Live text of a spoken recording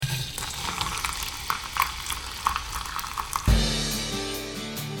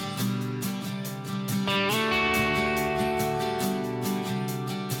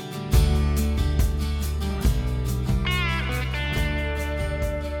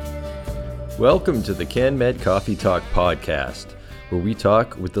Welcome to the CanMed Coffee Talk podcast, where we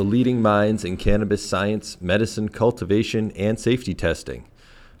talk with the leading minds in cannabis science, medicine, cultivation, and safety testing.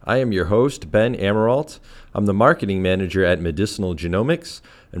 I am your host, Ben Amaralt. I'm the marketing manager at Medicinal Genomics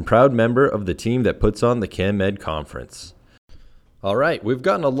and proud member of the team that puts on the CanMed conference. All right, we've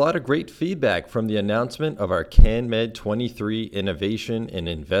gotten a lot of great feedback from the announcement of our CanMed 23 Innovation and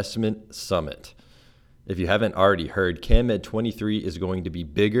Investment Summit. If you haven't already heard, CanMed 23 is going to be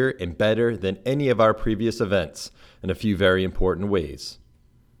bigger and better than any of our previous events in a few very important ways.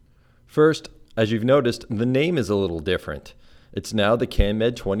 First, as you've noticed, the name is a little different. It's now the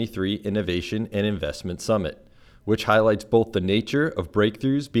CanMed 23 Innovation and Investment Summit, which highlights both the nature of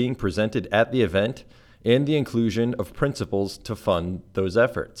breakthroughs being presented at the event and the inclusion of principles to fund those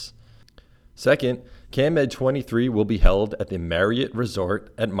efforts. Second, CanMed 23 will be held at the Marriott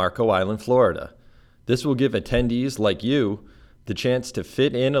Resort at Marco Island, Florida. This will give attendees like you the chance to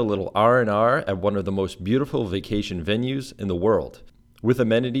fit in a little R&R at one of the most beautiful vacation venues in the world, with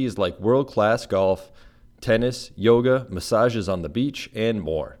amenities like world-class golf, tennis, yoga, massages on the beach, and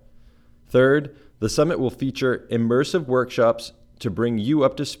more. Third, the summit will feature immersive workshops to bring you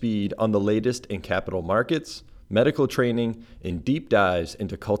up to speed on the latest in capital markets, medical training, and deep dives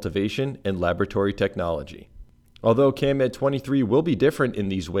into cultivation and laboratory technology. Although CanMed 23 will be different in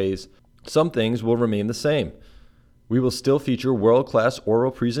these ways, some things will remain the same. We will still feature world-class oral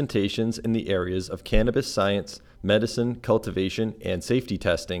presentations in the areas of cannabis science, medicine, cultivation, and safety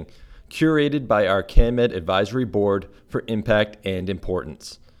testing, curated by our CanMed Advisory Board for impact and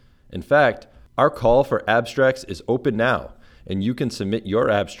importance. In fact, our call for abstracts is open now, and you can submit your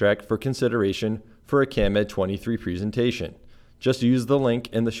abstract for consideration for a CanMed 23 presentation. Just use the link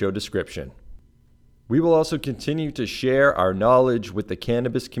in the show description. We will also continue to share our knowledge with the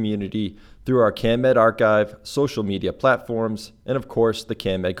cannabis community through our CanMed archive, social media platforms, and of course, the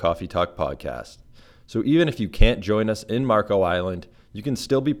CanMed Coffee Talk podcast. So even if you can't join us in Marco Island, you can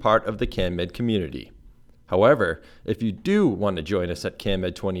still be part of the CanMed community. However, if you do want to join us at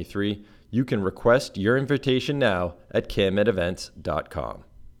CanMed 23, you can request your invitation now at canmedevents.com.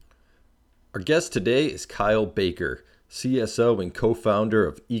 Our guest today is Kyle Baker, CSO and co-founder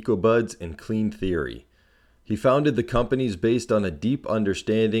of EcoBuds and Clean Theory. He founded the companies based on a deep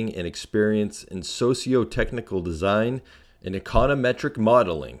understanding and experience in socio-technical design and econometric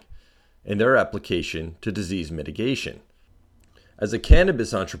modeling and their application to disease mitigation. As a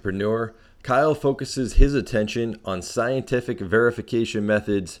cannabis entrepreneur, Kyle focuses his attention on scientific verification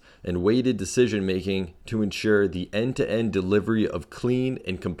methods and weighted decision-making to ensure the end-to-end delivery of clean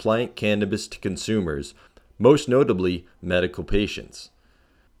and compliant cannabis to consumers, most notably medical patients.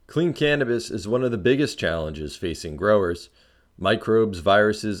 Clean cannabis is one of the biggest challenges facing growers. Microbes,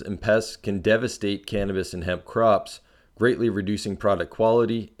 viruses, and pests can devastate cannabis and hemp crops, greatly reducing product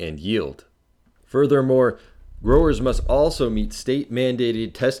quality and yield. Furthermore, growers must also meet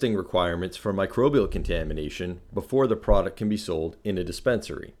state-mandated testing requirements for microbial contamination before the product can be sold in a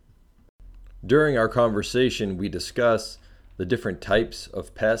dispensary. During our conversation, we discuss the different types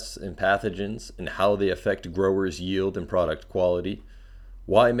of pests and pathogens and how they affect growers' yield and product quality,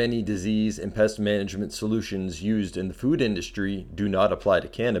 why many disease and pest management solutions used in the food industry do not apply to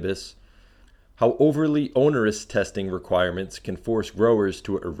cannabis, how overly onerous testing requirements can force growers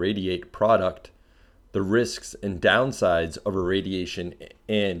to irradiate product, the risks and downsides of irradiation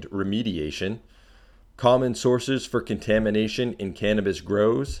and remediation, common sources for contamination in cannabis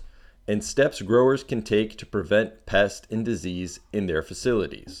grows, and steps growers can take to prevent pest and disease in their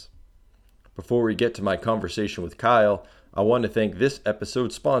facilities. Before we get to my conversation with Kyle, I want to thank this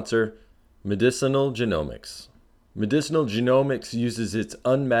episode's sponsor, Medicinal Genomics. Medicinal Genomics uses its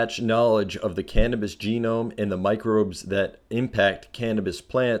unmatched knowledge of the cannabis genome and the microbes that impact cannabis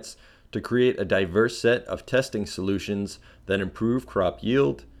plants to create a diverse set of testing solutions that improve crop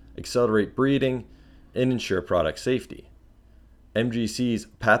yield, accelerate breeding, and ensure product safety. MGC's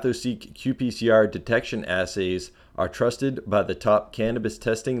PathoSeq qPCR detection assays are trusted by the top cannabis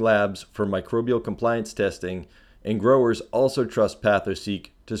testing labs for microbial compliance testing, and growers also trust PathoSeq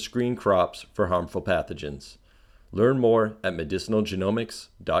to screen crops for harmful pathogens. Learn more at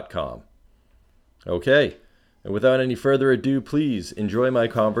medicinalgenomics.com. Okay, and without any further ado, please enjoy my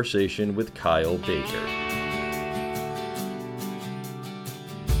conversation with Kyle Baker.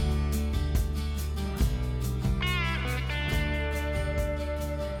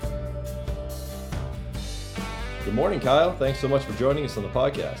 Good morning, Kyle. Thanks so much for joining us on the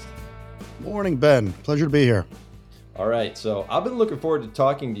podcast. Morning, Ben. Pleasure to be here. All right, so I've been looking forward to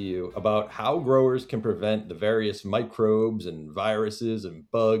talking to you about how growers can prevent the various microbes and viruses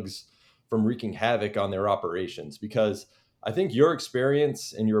and bugs from wreaking havoc on their operations, because I think your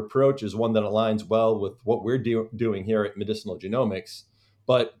experience and your approach is one that aligns well with what we're doing here at Medicinal Genomics.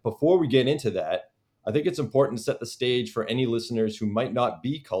 But before we get into that, I think it's important to set the stage for any listeners who might not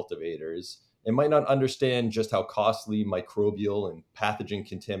be cultivators and might not understand just how costly microbial and pathogen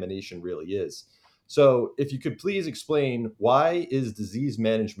contamination really is. So, if you could please explain, why is disease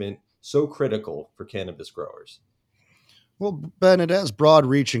management so critical for cannabis growers? Well, Ben, it has broad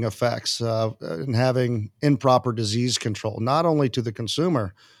reaching effects in having improper disease control, not only to the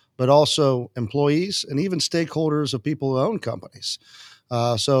consumer, but also employees and even stakeholders of people who own companies.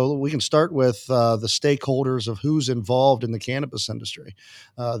 So we can start with the stakeholders of who's involved in the cannabis industry.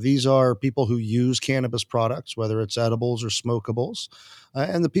 These are people who use cannabis products, whether it's edibles or smokables,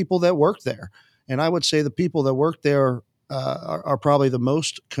 and the people that work there. And I would say the people that work there are probably the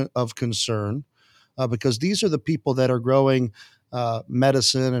most of concern because these are the people that are growing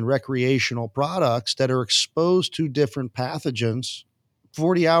medicine and recreational products that are exposed to different pathogens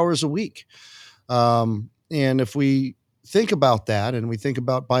 40 hours a week. And if we think about that and we think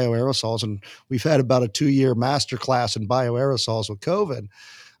about bioaerosols, and we've had about a 2-year masterclass in bioaerosols with COVID,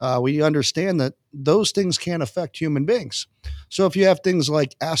 we understand that those things can affect human beings. So if you have things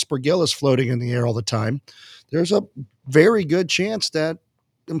like aspergillus floating in the air all the time, there's a very good chance that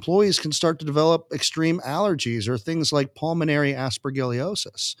employees can start to develop extreme allergies or things like pulmonary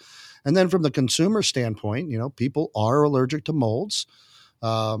aspergillosis. And then from the consumer standpoint, people are allergic to molds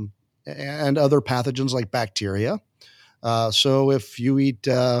and other pathogens like bacteria. So if you eat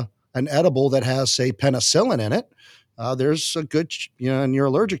an edible that has, say, penicillin in it, there's a good, and you're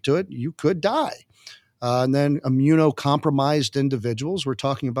allergic to it, you could die. And then immunocompromised individuals. We're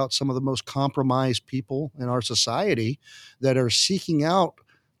talking about some of the most compromised people in our society that are seeking out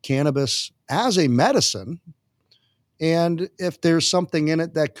cannabis as a medicine. And if there's something in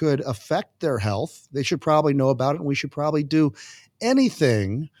it that could affect their health, they should probably know about it. And we should probably do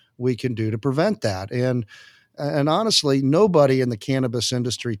anything we can do to prevent that. And honestly, nobody in the cannabis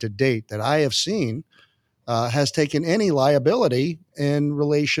industry to date that I have seen has taken any liability in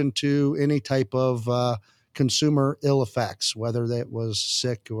relation to any type of consumer ill effects, whether that was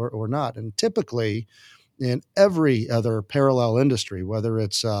sick or not. And typically, in every other parallel industry, whether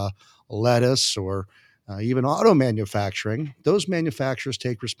it's lettuce or even auto manufacturing, those manufacturers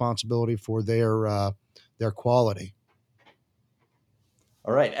take responsibility for their quality.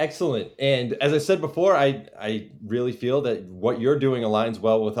 All right, excellent. And as I said before, I really feel that what you're doing aligns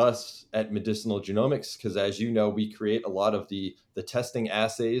well with us at Medicinal Genomics, because as you know, we create a lot of the testing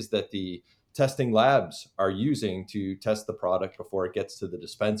assays that the testing labs are using to test the product before it gets to the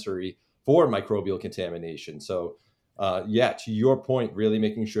dispensary for microbial contamination. So, yeah, to your point, really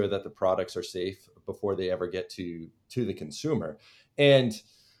making sure that the products are safe before they ever get to the consumer. And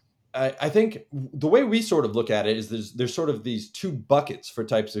I think the way we sort of look at it is there's sort of these two buckets for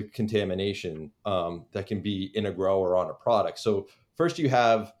types of contamination that can be in a grow or on a product. So first you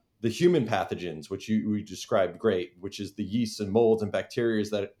have the human pathogens, which we described great, which is the yeasts and molds and bacteria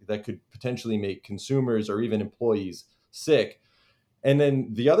that could potentially make consumers or even employees sick. And then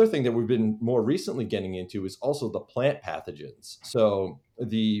the other thing that we've been more recently getting into is also the plant pathogens. So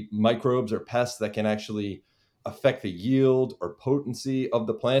the microbes or pests that can actually affect the yield or potency of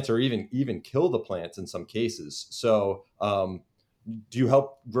the plants, or even kill the plants in some cases. So do you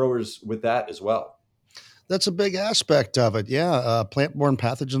help growers with that as well? That's a big aspect of it. Yeah. Plant-borne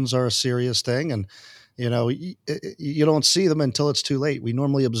pathogens are a serious thing. And, you don't see them until it's too late. We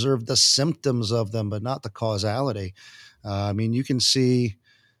normally observe the symptoms of them, but not the causality. You can see,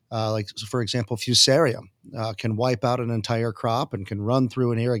 like, for example, fusarium can wipe out an entire crop and can run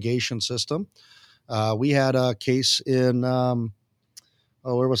through an irrigation system. We had a case in,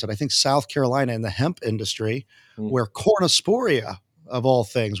 where was it? I think South Carolina in the hemp industry, where cornosporia, of all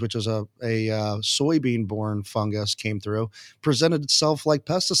things, which is a soybean-borne fungus, came through, presented itself like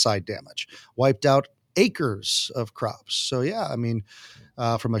pesticide damage, wiped out acres of crops. So yeah,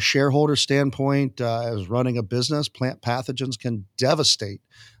 from a shareholder standpoint, as running a business, plant pathogens can devastate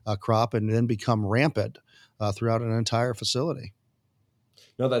a crop and then become rampant throughout an entire facility.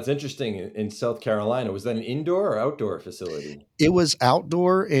 No, that's interesting. In South Carolina, was that an indoor or outdoor facility? It was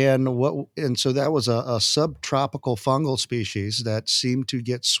outdoor, and so that was a subtropical fungal species that seemed to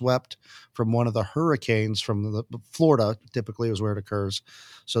get swept from one of the hurricanes from the Florida. Typically, is where it occurs.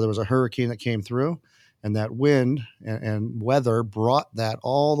 So there was a hurricane that came through, and that wind and weather brought that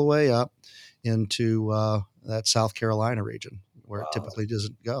all the way up into that South Carolina region where it Wow, typically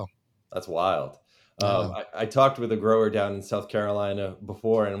doesn't go. that's wild. Yeah. I talked with a grower down in South Carolina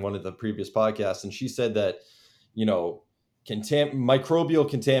before in one of the previous podcasts, and she said that, you know, microbial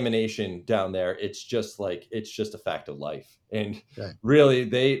contamination down there, it's just a fact of life. And Okay.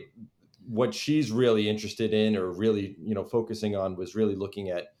 really, what she's really interested in, or really, focusing on, was really looking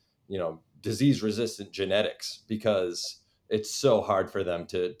at, disease resistant genetics, because it's so hard for them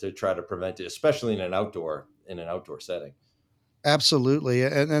to try to prevent it, especially in an outdoor setting. Absolutely.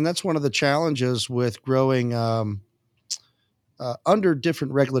 And that's one of the challenges with growing under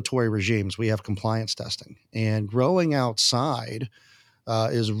different regulatory regimes. We have compliance testing, and growing outside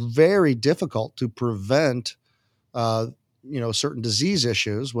is very difficult to prevent uh, certain disease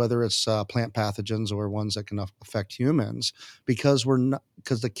issues, whether it's plant pathogens or ones that can affect humans, because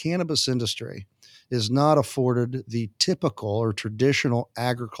the cannabis industry is not afforded the typical or traditional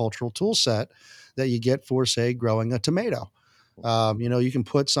agricultural tool set that you get for, say, growing a tomato. You can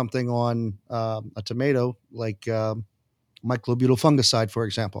put something on a tomato like microbial fungicide, for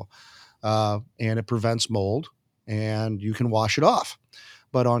example, and it prevents mold, and you can wash it off.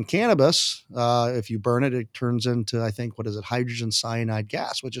 But on cannabis, if you burn it, it turns into, I think, what is it, hydrogen cyanide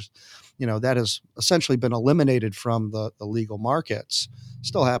gas, which is, that has essentially been eliminated from the legal markets.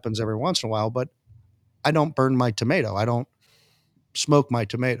 Still happens every once in a while, but I don't burn my tomato. I don't smoke my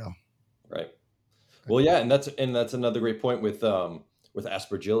tomato. Right. Well, yeah, and that's another great point with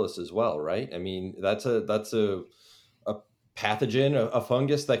aspergillus as well, right? I mean, that's a pathogen, a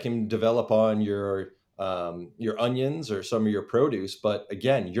fungus that can develop on your onions or some of your produce. But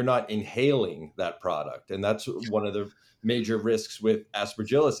again, you're not inhaling that product, and that's one of the major risks with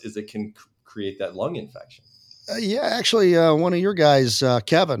aspergillus, is it can create that lung infection. Yeah, actually, one of your guys,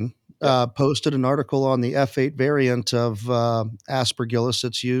 Kevin, Yep. posted an article on the F8 variant of aspergillus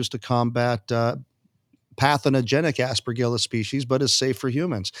that's used to combat pathogenic aspergillus species, but is safe for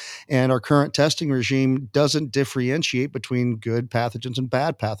humans. And our current testing regime doesn't differentiate between good pathogens and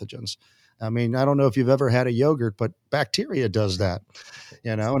bad pathogens. I mean, I don't know if you've ever had a yogurt, but bacteria does that,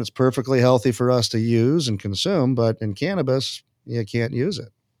 and it's perfectly healthy for us to use and consume. But in cannabis, you can't use it.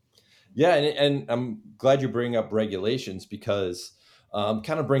 Yeah, and I'm glad you bring up regulations, because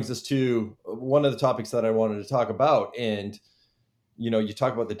kind of brings us to one of the topics that I wanted to talk about. And you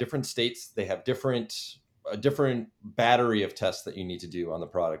talk about the different states; they have a different battery of tests that you need to do on the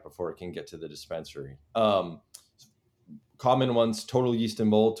product before it can get to the dispensary. Common ones: total yeast and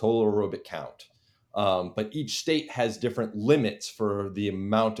mold, total aerobic count. But each state has different limits for the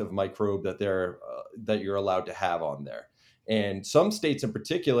amount of microbe that you're allowed to have on there. And some states in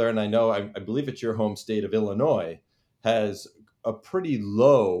particular, and I believe it's your home state of Illinois, has a pretty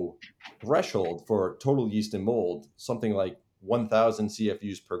low threshold for total yeast and mold, something like 1,000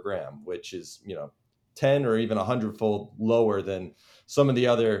 CFUs per gram, which is 10 or even 100-fold lower than some of the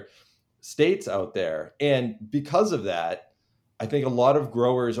other states out there. And because of that, I think a lot of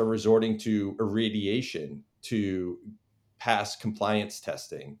growers are resorting to irradiation to pass compliance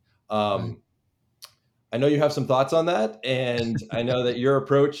testing. Right. I know you have some thoughts on that, and I know that your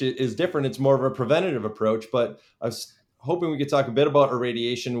approach is different. It's more of a preventative approach, but I was hoping we could talk a bit about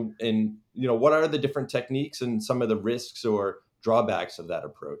irradiation, and what are the different techniques and some of the risks or drawbacks of that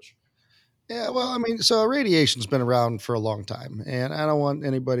approach. Yeah, well, I mean, so radiation's been around for a long time, and I don't want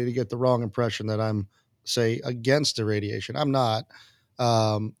anybody to get the wrong impression that I'm, say, against irradiation. I'm not.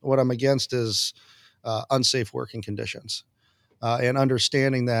 What I'm against is unsafe working conditions, and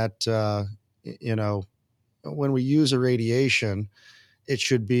understanding that, when we use irradiation, it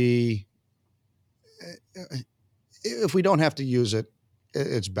should be, if we don't have to use it,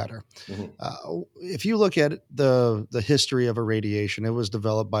 it's better. Mm-hmm. If you look at the history of irradiation, it was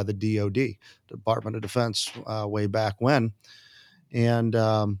developed by the DoD, Department of Defense, way back when, and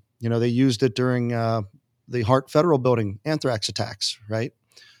they used it during the Hart Federal Building anthrax attacks, right,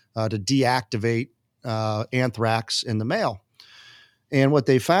 to deactivate anthrax in the mail. And what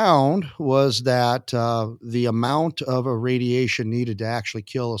they found was that the amount of irradiation needed to actually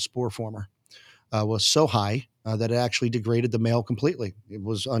kill a spore former was so high that it actually degraded the mail completely. It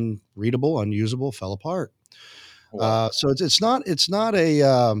was unreadable, unusable, fell apart. Wow. So it's not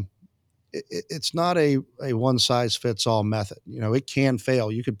a one size fits all method. It can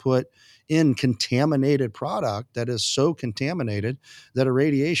fail. You could put in contaminated product that is so contaminated that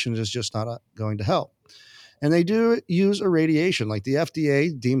irradiation is just not going to help. And they do use irradiation, like the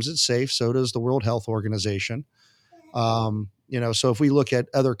FDA deems it safe. So does the World Health Organization. So if we look at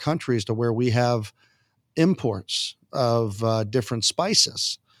other countries to where we have imports of different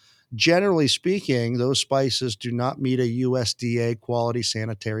spices, generally speaking, those spices do not meet a USDA quality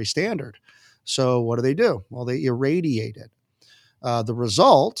sanitary standard. So what do? Well, they irradiate it. The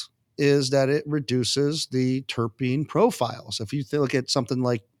result is that it reduces the terpene profiles. If you look at something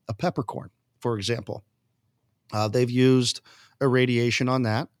like a peppercorn, for example, They've used irradiation on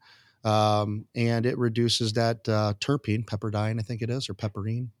that, and it reduces that terpene, pepperdine, I think it is, or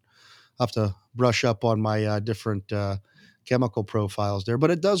pepperine. I'll have to brush up on my different chemical profiles there, but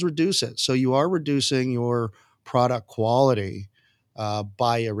it does reduce it. So you are reducing your product quality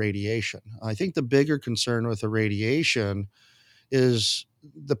by irradiation. I think the bigger concern with irradiation is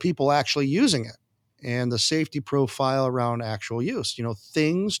the people actually using it and the safety profile around actual use.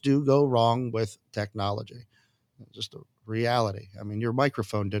 Things do go wrong with technology. Just a reality. I mean, your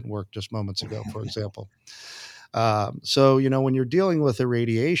microphone didn't work just moments ago, for example. So, when you're dealing with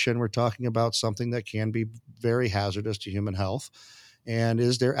irradiation, we're talking about something that can be very hazardous to human health. And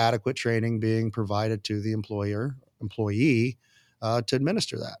is there adequate training being provided to the employee to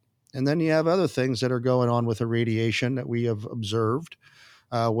administer that? And then you have other things that are going on with irradiation that we have observed,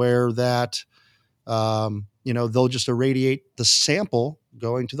 where that, they'll just irradiate the sample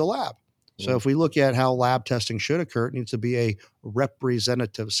going to the lab. So if we look at how lab testing should occur, it needs to be a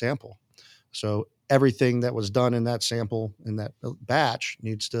representative sample. So everything that was done in that sample, in that batch,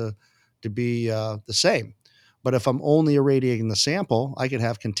 needs to be the same. But if I'm only irradiating the sample, I could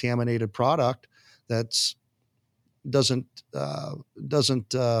have contaminated product that's doesn't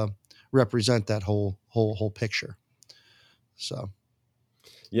represent that whole picture. So.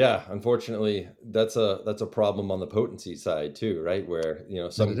 Yeah, unfortunately, that's a problem on the potency side too, right? Where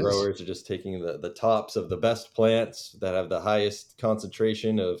some growers are just taking the tops of the best plants that have the highest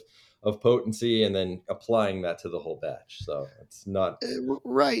concentration of potency and then applying that to the whole batch. So it's not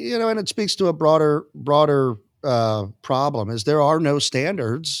right. And it speaks to a broader problem. Is there are no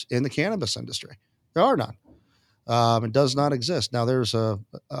standards in the cannabis industry. There are none. It does not exist. Now there's a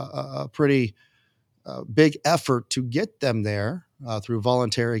pretty big effort to get them there through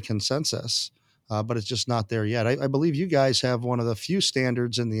voluntary consensus, but it's just not there yet. I believe you guys have one of the few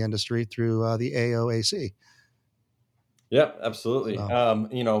standards in the industry through the AOAC. Yeah, absolutely.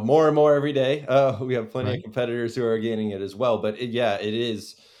 More and more every day. We have plenty of competitors who are gaining it as well. But it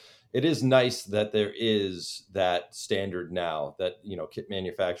is nice that there is that standard now that kit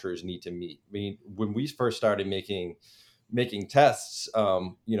manufacturers need to meet. I mean, when we first started making tests,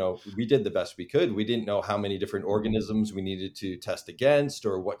 we did the best we could. We didn't know how many different organisms we needed to test against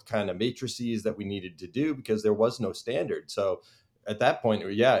or what kind of matrices that we needed to do because there was no standard. So at that point,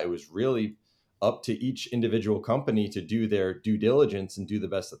 it was really up to each individual company to do their due diligence and do the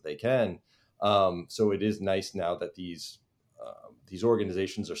best that they can. So it is nice now that these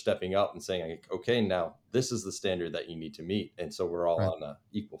organizations are stepping up and saying, okay, now this is the standard that you need to meet. And so we're all on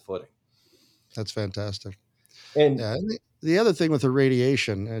equal footing. That's fantastic. And the other thing with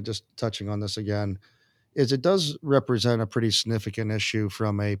irradiation, just touching on this again, is it does represent a pretty significant issue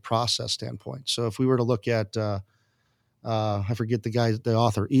from a process standpoint. So if we were to look at, I forget the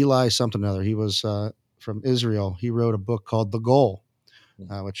author, Eli something or other, he was from Israel. He wrote a book called The Goal,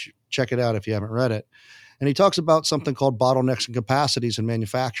 which check it out if you haven't read it. And he talks about something called bottlenecks and capacities in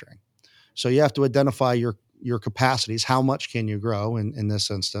manufacturing. So you have to identify your capacities, how much can you grow in this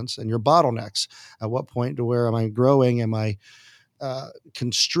instance, and your bottlenecks. At what point to where am I growing? Am I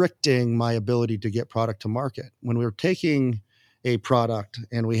constricting my ability to get product to market? When we're taking a product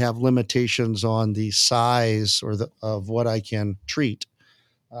and we have limitations on the size of what I can treat.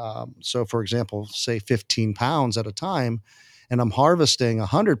 So for example, say 15 pounds at a time, and I'm harvesting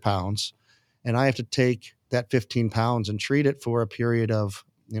 100 pounds, and I have to take that 15 pounds and treat it for a period of,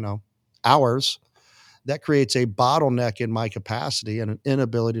 hours. That creates a bottleneck in my capacity and an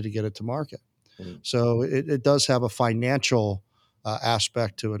inability to get it to market. Mm-hmm. So it does have a financial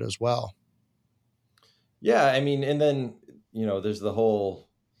aspect to it as well. Yeah, I mean, and then there's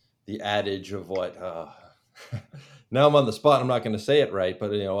the adage of what. Now I'm on the spot. I'm not going to say it right,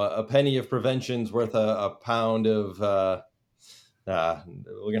 but a penny of prevention's worth a pound of. We're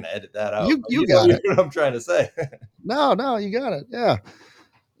going to edit that out. You got it. What I'm trying to say. No, you got it. Yeah.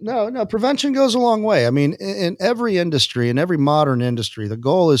 No, prevention goes a long way. I mean, in every industry, in every modern industry, the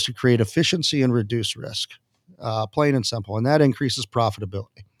goal is to create efficiency and reduce risk, plain and simple, and that increases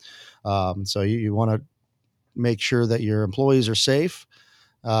profitability. So you want to make sure that your employees are safe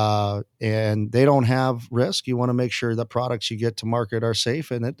and they don't have risk. You want to make sure the products you get to market are safe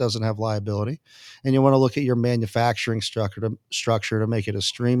and it doesn't have liability. And you want to look at your manufacturing structure to make it as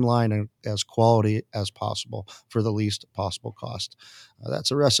streamlined and as quality as possible for the least possible cost.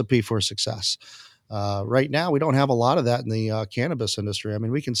 That's a recipe for success. Right now, we don't have a lot of that in the cannabis industry. I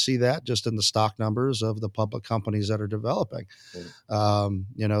mean, we can see that just in the stock numbers of the public companies that are developing.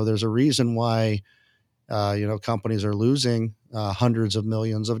 There's a reason why companies are losing hundreds of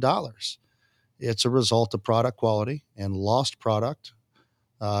millions of dollars. It's a result of product quality and lost product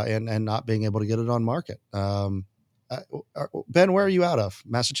and not being able to get it on market. Ben, where are you out of?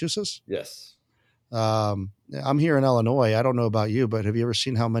 Massachusetts? Yes. I'm here in Illinois. I don't know about you, but have you ever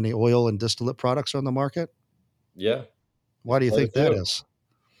seen how many oil and distillate products are on the market? Yeah. Why do you Quite a think that few. is?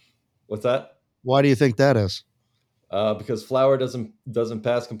 What's that? Why do you think that is? Because flour doesn't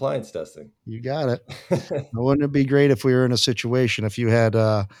pass compliance testing. You got it. Wouldn't it be great if we were in a situation if you had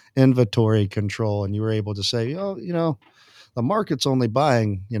inventory control and you were able to say, oh, the market's only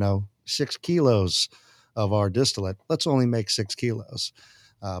buying, 6 kilos of our distillate. Let's only make 6 kilos.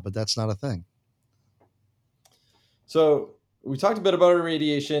 But that's not a thing. So we talked a bit about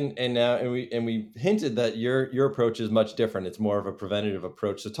irradiation, and we hinted that your approach is much different. It's more of a preventative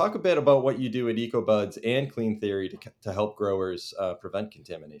approach. So talk a bit about what you do at EcoBuds and Clean Theory to help growers prevent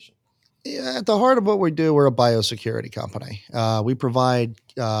contamination. Yeah, at the heart of what we do, we're a biosecurity company. We provide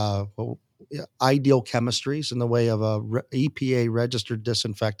ideal chemistries in the way of a EPA registered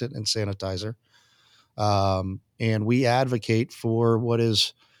disinfectant and sanitizer. And we advocate for what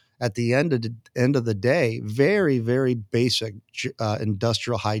is, at the end of the day, very, very basic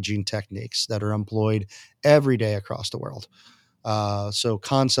industrial hygiene techniques that are employed every day across the world. So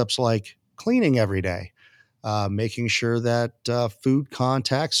concepts like cleaning every day, making sure that food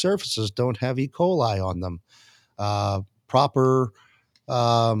contact surfaces don't have E. coli on them, proper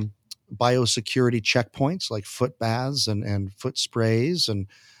biosecurity checkpoints like foot baths and foot sprays, and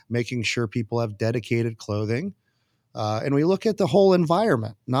making sure people have dedicated clothing. And we look at the whole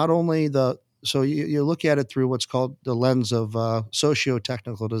environment, not only so you look at it through what's called the lens of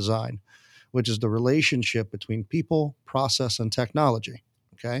socio-technical design, which is the relationship between people, process, and technology.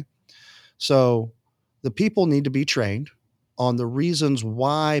 Okay. So the people need to be trained on the reasons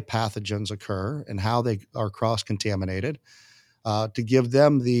why pathogens occur and how they are cross-contaminated, to give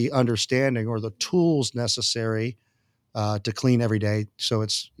them the understanding or the tools necessary to clean every day. So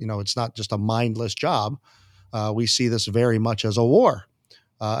it's not just a mindless job. We see this very much as a war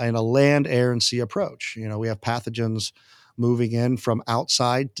and a land, air, and sea approach. We have pathogens moving in from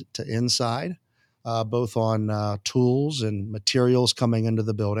outside to inside, both on tools and materials coming into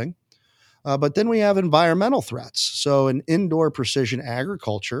the building. But then we have environmental threats. So in indoor precision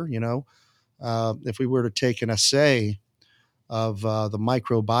agriculture, if we were to take an assay of the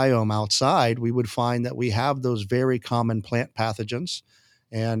microbiome outside, we would find that we have those very common plant pathogens.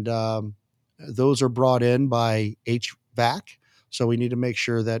 And those are brought in by HVAC. So we need to make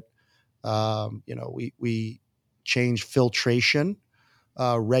sure that, we change filtration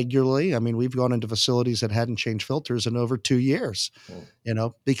regularly. I mean, we've gone into facilities that hadn't changed filters in over 2 years,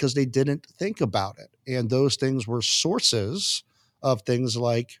 because they didn't think about it. And those things were sources of things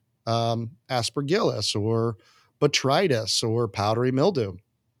like aspergillus or botrytis or powdery mildew.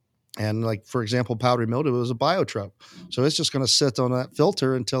 And like, for example, powdery mildew is a biotrope. So it's just going to sit on that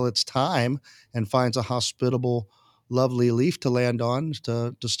filter until it's time and finds a hospitable, lovely leaf to land on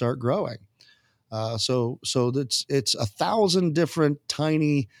to start growing. So it's 1,000 different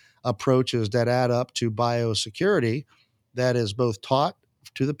tiny approaches that add up to biosecurity that is both taught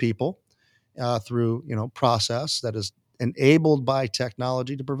to the people through process that is enabled by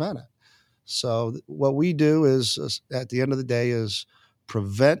technology to prevent it. So what we do is at the end of the day is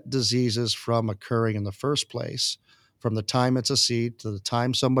prevent diseases from occurring in the first place, from the time it's a seed to the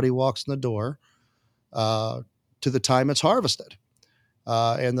time somebody walks in the door, to the time it's harvested.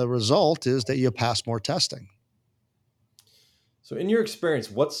 And the result is that you pass more testing. So in your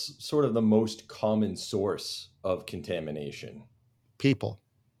experience, what's sort of the most common source of contamination? People.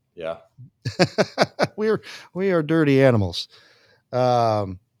 Yeah. we are dirty animals.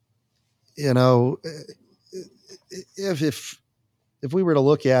 If we were to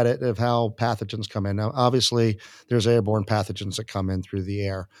look at it of how pathogens come in, now obviously there's airborne pathogens that come in through the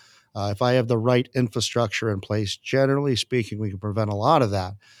air. If I have the right infrastructure in place, generally speaking, we can prevent a lot of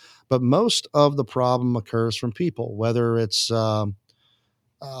that. But most of the problem occurs from people, whether it's a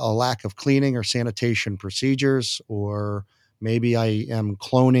lack of cleaning or sanitation procedures, or maybe I am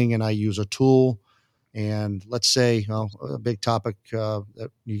cloning and I use a tool. And let's say, a big topic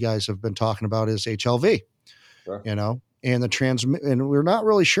that you guys have been talking about is HLV. Sure. And we're not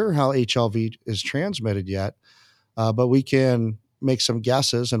really sure how HLV is transmitted yet, but we can make some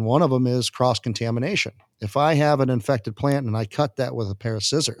guesses. And one of them is cross-contamination. If I have an infected plant and I cut that with a pair of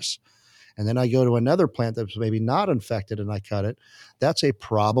scissors, and then I go to another plant that's maybe not infected and I cut it, that's a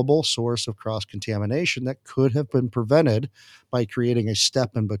probable source of cross-contamination that could have been prevented by creating a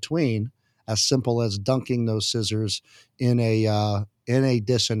step in between, as simple as dunking those scissors in a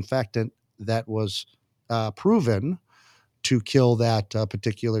disinfectant that was proven to kill that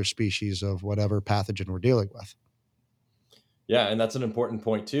particular species of whatever pathogen we're dealing with. Yeah, and that's an important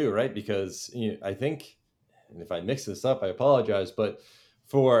point too, right? Because I think, and if I mix this up, I apologize, but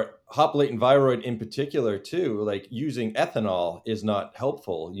for hop latent viroid in particular too, like using ethanol is not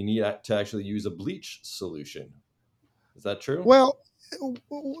helpful. You need to actually use a bleach solution. Is that true? Well,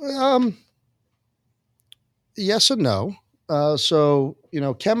 um, yes and no. So,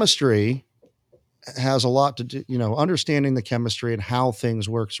 chemistry has a lot to do, understanding the chemistry and how things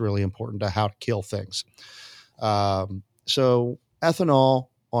work is really important to how to kill things. So ethanol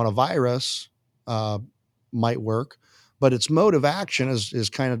on a virus uh, might work, but its mode of action is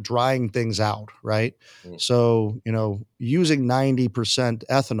kind of drying things out, right? Mm. So, using 90%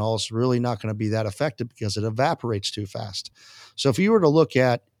 ethanol is really not going to be that effective because it evaporates too fast. So if you were to look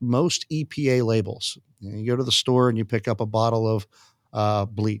at most EPA labels, you go to the store and you pick up a bottle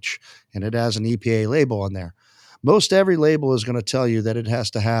of bleach and it has an EPA label on there. Most every label is going to tell you that it has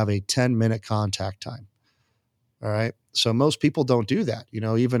to have a 10-minute contact time. All right. So most people don't do that,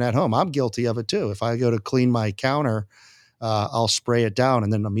 even at home. I'm guilty of it too. If I go to clean my counter, I'll spray it down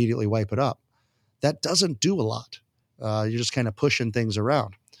and then immediately wipe it up. That doesn't do a lot. You're just kind of pushing things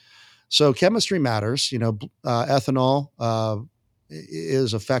around. So chemistry matters. Ethanol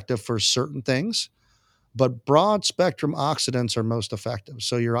is effective for certain things, but broad spectrum oxidants are most effective.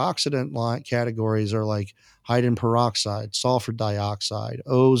 So your oxidant line categories are like hydrogen peroxide, sulfur dioxide,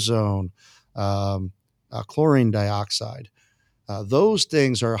 ozone, um, chlorine dioxide. Those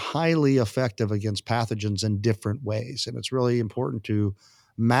things are highly effective against pathogens in different ways. And it's really important to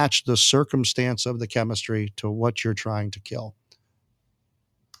match the circumstance of the chemistry to what you're trying to kill.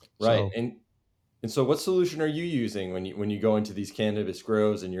 Right. So, And so what solution are you using when you go into these cannabis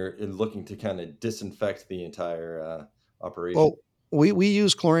grows and you're looking to kind of disinfect the entire operation? well, we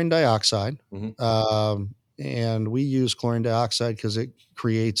use chlorine dioxide. Hmm. And we use chlorine dioxide because it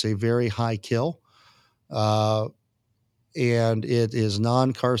creates a very high kill. Uh, and it is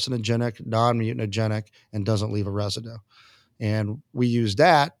non-carcinogenic, non-mutagenic, and doesn't leave a residue. And we use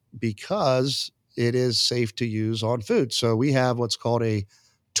that because it is safe to use on food. So we have what's called a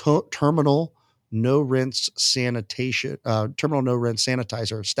terminal no rinse sanitation, terminal no rinse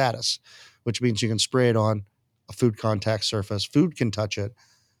sanitizer status, which means you can spray it on a food contact surface. Food can touch it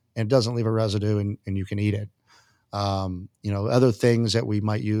and it doesn't leave a residue, and you can eat it. Other things that we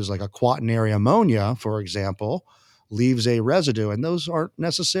might use, like a quaternary ammonia, for example, leaves a residue, and those aren't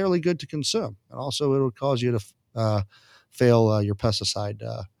necessarily good to consume. And also, it'll cause you to fail your pesticide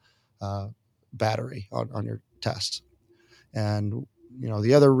uh, battery on your tests. And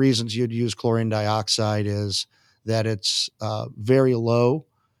the other reasons you'd use chlorine dioxide is that it's very low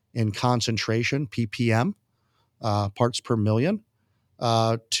in concentration, ppm, parts per million,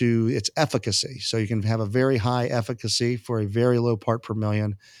 to its efficacy. So you can have a very high efficacy for a very low part per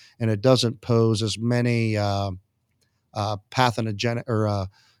million, and it doesn't pose as many pathogenic or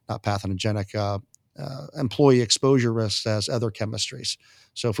not pathogenic employee exposure risks as other chemistries.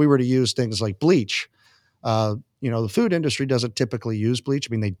 So if we were to use things like bleach, the food industry doesn't typically use bleach.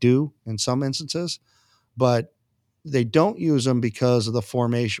 I mean, they do in some instances, but they don't use them because of the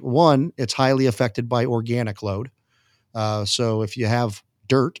formation. One, it's highly affected by organic load. So if you have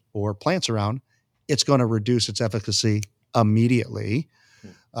dirt or plants around, it's going to reduce its efficacy immediately.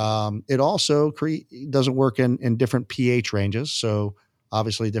 It also doesn't work in different pH ranges. So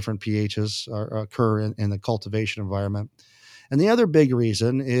obviously different pHs occur in the cultivation environment. And the other big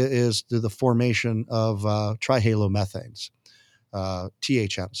reason is the formation of trihalomethanes,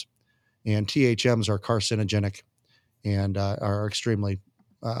 THMs. And THMs are carcinogenic and are extremely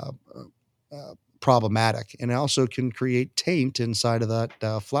uh, problematic, and also can create taint inside of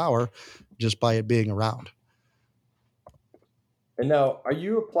that flower just by it being around. And now, are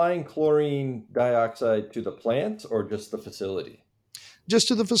you applying chlorine dioxide to the plant or just the facility? Just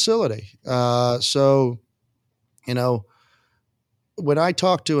to the facility. So, you know, when I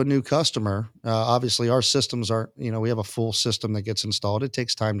talk to a new customer, obviously our systems aren't, we have a full system that gets installed. It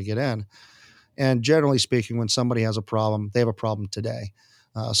takes time to get in. And generally speaking, when somebody has a problem, they have a problem today.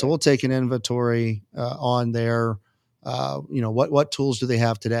 So Okay. we'll take an inventory on their, what tools do they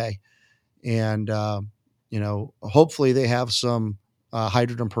have today? And, hopefully they have some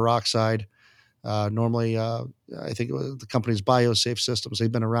hydrogen peroxide. Normally, I think the company's BioSafe Systems.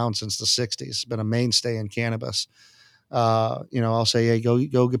 They've been around since the 60s. It's been a mainstay in cannabis. I'll say, hey,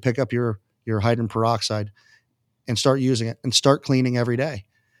 go pick up your hydrogen peroxide and start using it and start cleaning every day.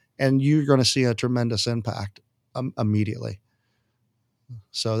 And you're going to see a tremendous impact immediately.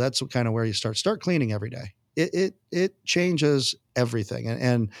 So that's kind of where you start cleaning every day. It changes everything.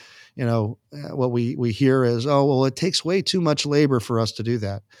 And what we hear is, oh, well, it takes way too much labor for us to do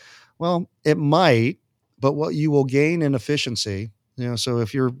that. Well, it might, But what you will gain in efficiency, so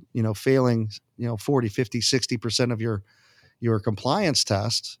if you're, failing, 40, 50, 60% of your compliance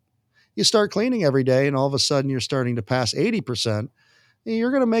tests, you start cleaning every day and all of a sudden you're starting to pass 80%,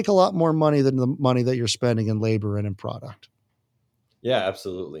 you're going to make a lot more money than the money that you're spending in labor and in product. Yeah,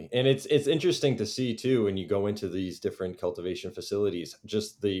 absolutely. And it's interesting to see too, when you go into these different cultivation facilities,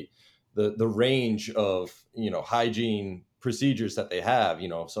 just the range of, hygiene procedures that they have.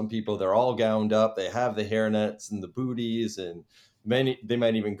 Some people, they're all gowned up, they have the hairnets and the booties, and many, they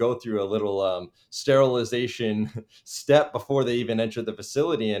might even go through a little sterilization step before they even enter the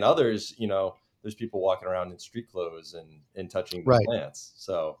facility. And others, there's people walking around in street clothes and touching the Right. plants.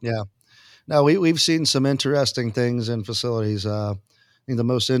 So Yeah. Now we've seen some interesting things in facilities. I think the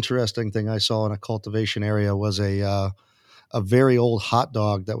most interesting thing I saw in a cultivation area was a very old hot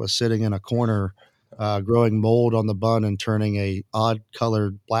dog that was sitting in a corner, growing mold on the bun and turning a odd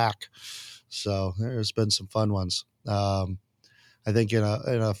colored black. So there's been some fun ones. I think in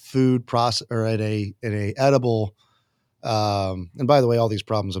a food process or in a edible. And by the way, all these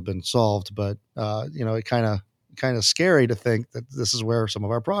problems have been solved, but it kind of scary to think that this is where some of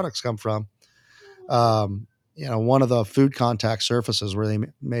our products come from. One of the food contact surfaces where they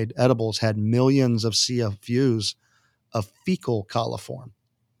made edibles had millions of CFUs of fecal coliform.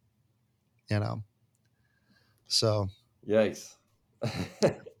 So yikes.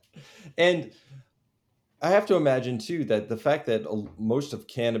 And I have to imagine too that the fact that most of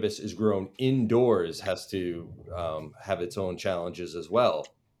cannabis is grown indoors has to have its own challenges as well.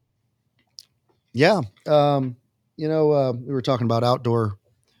 yeah, we were talking about outdoor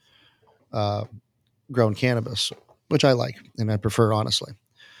uh, grown cannabis, which I like and I prefer, honestly.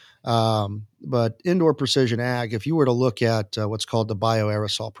 But indoor precision ag, if you were to look at what's called the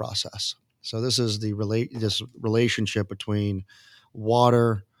bioaerosol process, so this is this relationship between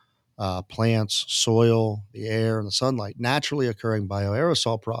water, plants, soil, the air, and the sunlight, naturally occurring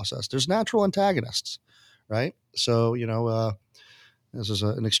bioaerosol process. There's natural antagonists, right? So, this is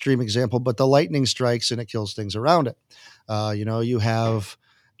an extreme example, but the lightning strikes and it kills things around it. You have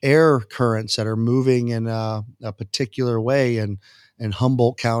air currents that are moving in a particular way in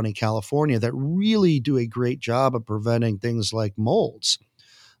Humboldt County, California, that really do a great job of preventing things like molds.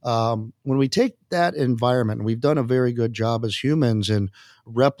 When we take that environment, we've done a very good job as humans in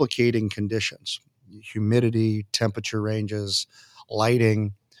replicating conditions, humidity, temperature ranges,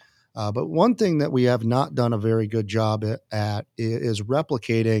 lighting. But one thing that we have not done a very good job at is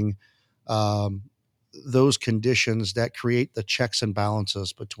replicating um, those conditions that create the checks and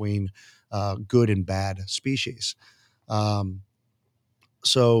balances between good and bad species. Um,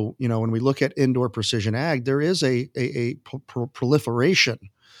 so, when we look at indoor precision ag, there is a proliferation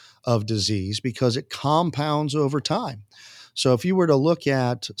of disease because it compounds over time. So, if you were to look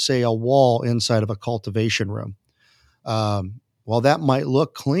at, say, a wall inside of a cultivation room, while that might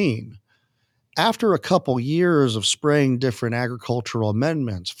look clean, after a couple years of spraying different agricultural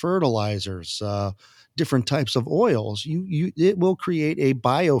amendments, fertilizers, different types of oils, it will create a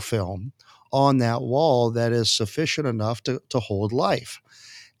biofilm on that wall that is sufficient enough to hold life.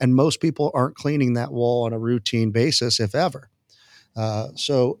 And most people aren't cleaning that wall on a routine basis, if ever.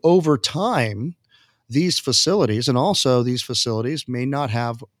 So over time, these facilities may not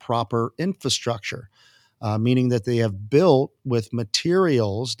have proper infrastructure, meaning that they have built with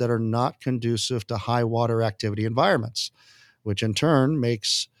materials that are not conducive to high water activity environments, which in turn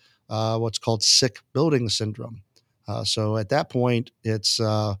makes what's called sick building syndrome. So at that point, it's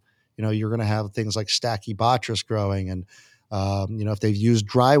you're going to have things like Stachybotrys growing, and if they've used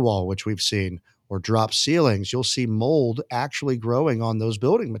drywall, which we've seen, or drop ceilings, you'll see mold actually growing on those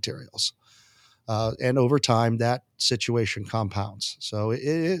building materials. And over time, that situation compounds. So,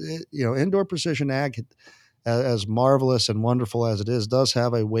 indoor precision ag, as marvelous and wonderful as it is, does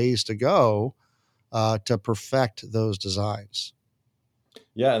have a ways to go to perfect those designs.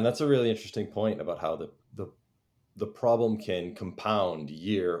 Yeah, and that's a really interesting point about how the problem can compound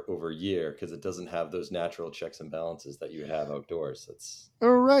year over year because it doesn't have those natural checks and balances that you have outdoors. That's All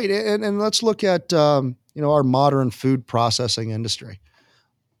right, and let's look at our modern food processing industry.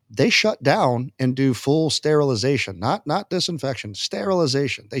 They shut down and do full sterilization, not disinfection,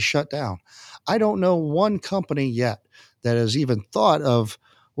 sterilization. They shut down. I don't know one company yet that has even thought of,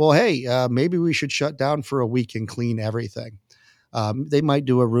 well, hey, maybe we should shut down for a week and clean everything. They might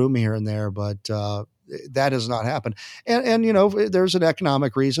do a room here and there, but that has not happened. And there's an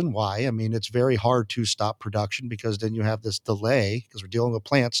economic reason why. I mean, it's very hard to stop production because then you have this delay because we're dealing with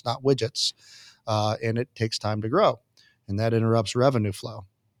plants, not widgets, and it takes time to grow, and that interrupts revenue flow.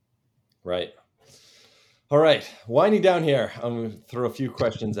 right. All right, winding down here, I'm going to throw a few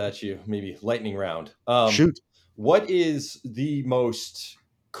questions at you, maybe lightning round. Shoot. What is the most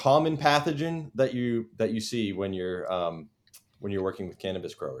common pathogen that you see when you're working with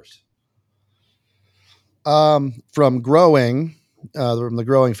cannabis growers? From growing, from the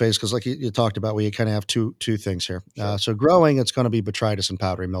growing phase, because like you talked about, we kind of have two things here. Sure. So growing, it's going to be botrytis and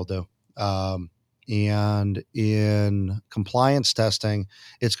powdery mildew. And in compliance testing,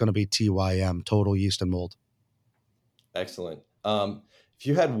 it's going to be TYM, total yeast and mold. Excellent. If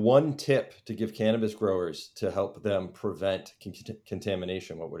you had one tip to give cannabis growers to help them prevent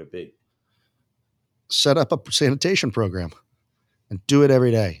contamination, what would it be? Set up a sanitation program and do it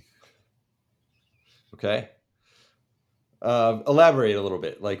every day. Okay. Elaborate a little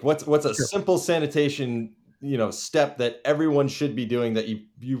bit. Like what's a simple sanitation, step that everyone should be doing that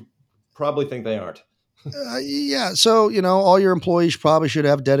you probably think they aren't? Yeah. So, all your employees probably should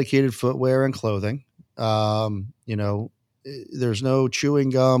have dedicated footwear and clothing. There's no chewing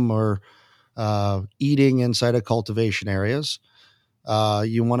gum or eating inside of cultivation areas.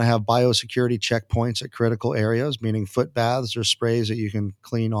 You want to have biosecurity checkpoints at critical areas, meaning foot baths or sprays that you can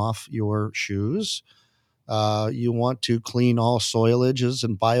clean off your shoes. You want to clean all soilages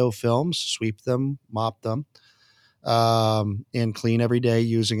and biofilms, sweep them, mop them, and clean every day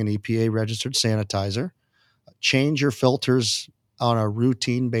using an EPA registered sanitizer. Change your filters on a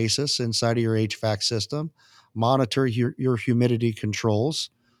routine basis inside of your HVAC system. Monitor your humidity controls,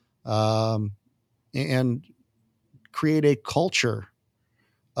 and create a culture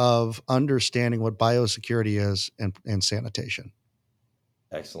of understanding what biosecurity is and sanitation.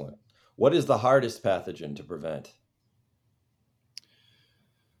 Excellent. What is the hardest pathogen to prevent?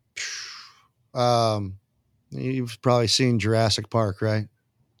 You've probably seen Jurassic Park, right?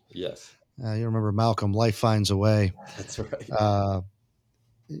 Yes. You remember Malcolm, life finds a way. That's right.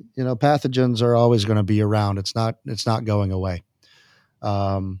 Pathogens are always going to be around. It's not going away.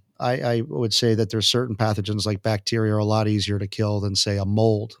 I would say that there's certain pathogens like bacteria are a lot easier to kill than say a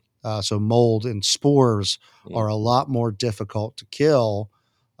mold. So mold and spores are a lot more difficult to kill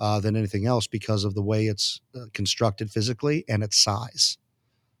than anything else because of the way it's constructed physically and its size.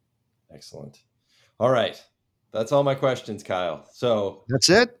 Excellent. All right. That's all my questions, Kyle. So that's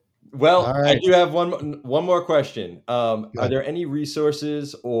it. Well, right. I do have one more question. Are there any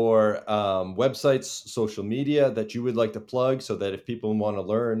resources or websites, social media that you would like to plug so that if people want to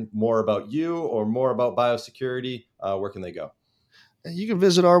learn more about you or more about biosecurity, where can they go? You can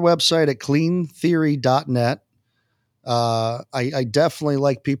visit our website at cleantheory.net. I definitely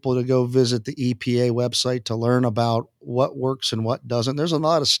like people to go visit the EPA website to learn about what works and what doesn't. There's a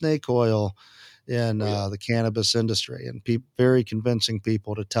lot of snake oil in the cannabis industry and very convincing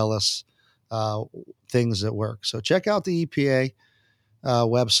people to tell us things that work. So check out the EPA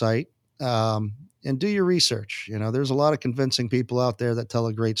website and do your research. There's a lot of convincing people out there that tell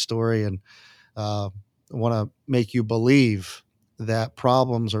a great story and want to make you believe that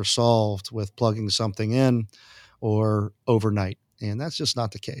problems are solved with plugging something in or overnight. And that's just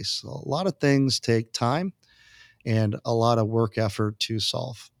not the case. A lot of things take time and a lot of work effort to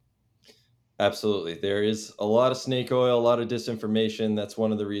solve. Absolutely. There is a lot of snake oil, a lot of disinformation. That's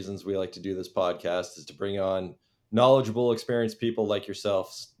one of the reasons we like to do this podcast, is to bring on knowledgeable, experienced people like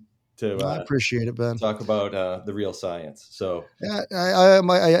yourselves to I appreciate it, Ben. Talk about the real science. So yeah,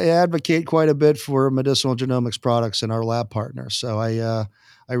 I advocate quite a bit for medicinal genomics products and our lab partners. So I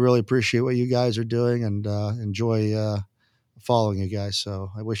really appreciate what you guys are doing and enjoy following you guys. So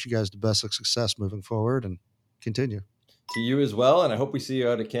I wish you guys the best of success moving forward and continue. To you as well, and I hope we see you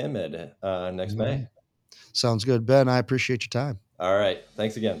out at CanMed next May. Sounds good, Ben. I appreciate your time. All right.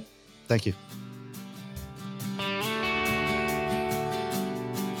 Thanks again. Thank you.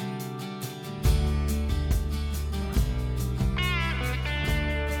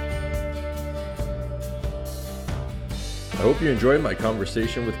 I hope you enjoyed my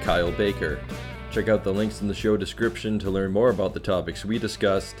conversation with Kyle Baker. Check out the links in the show description to learn more about the topics we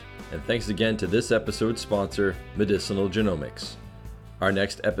discussed. And thanks again to this episode's sponsor, Medicinal Genomics. Our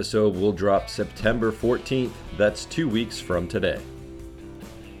next episode will drop September 14th. That's 2 weeks from today.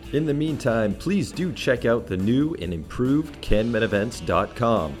 In the meantime, please do check out the new and improved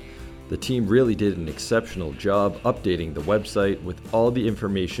CanMedEvents.com. The team really did an exceptional job updating the website with all the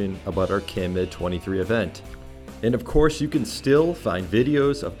information about our CanMed 23 event. And of course, you can still find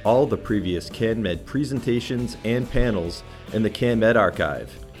videos of all the previous CanMed presentations and panels in the CanMed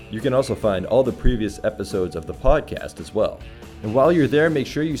archive. You can also find all the previous episodes of the podcast as well. And while you're there, make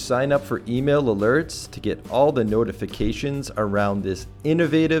sure you sign up for email alerts to get all the notifications around this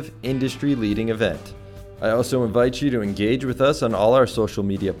innovative, industry-leading event. I also invite you to engage with us on all our social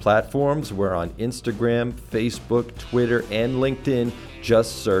media platforms. We're on Instagram, Facebook, Twitter, and LinkedIn.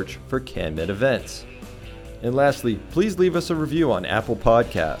 Just search for CanMed Events. And lastly, please leave us a review on Apple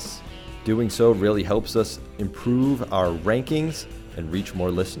Podcasts. Doing so really helps us improve our rankings and reach more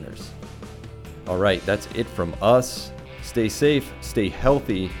listeners. All right, that's it from us. Stay safe, stay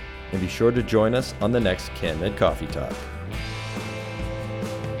healthy, and be sure to join us on the next CanMed Coffee Talk.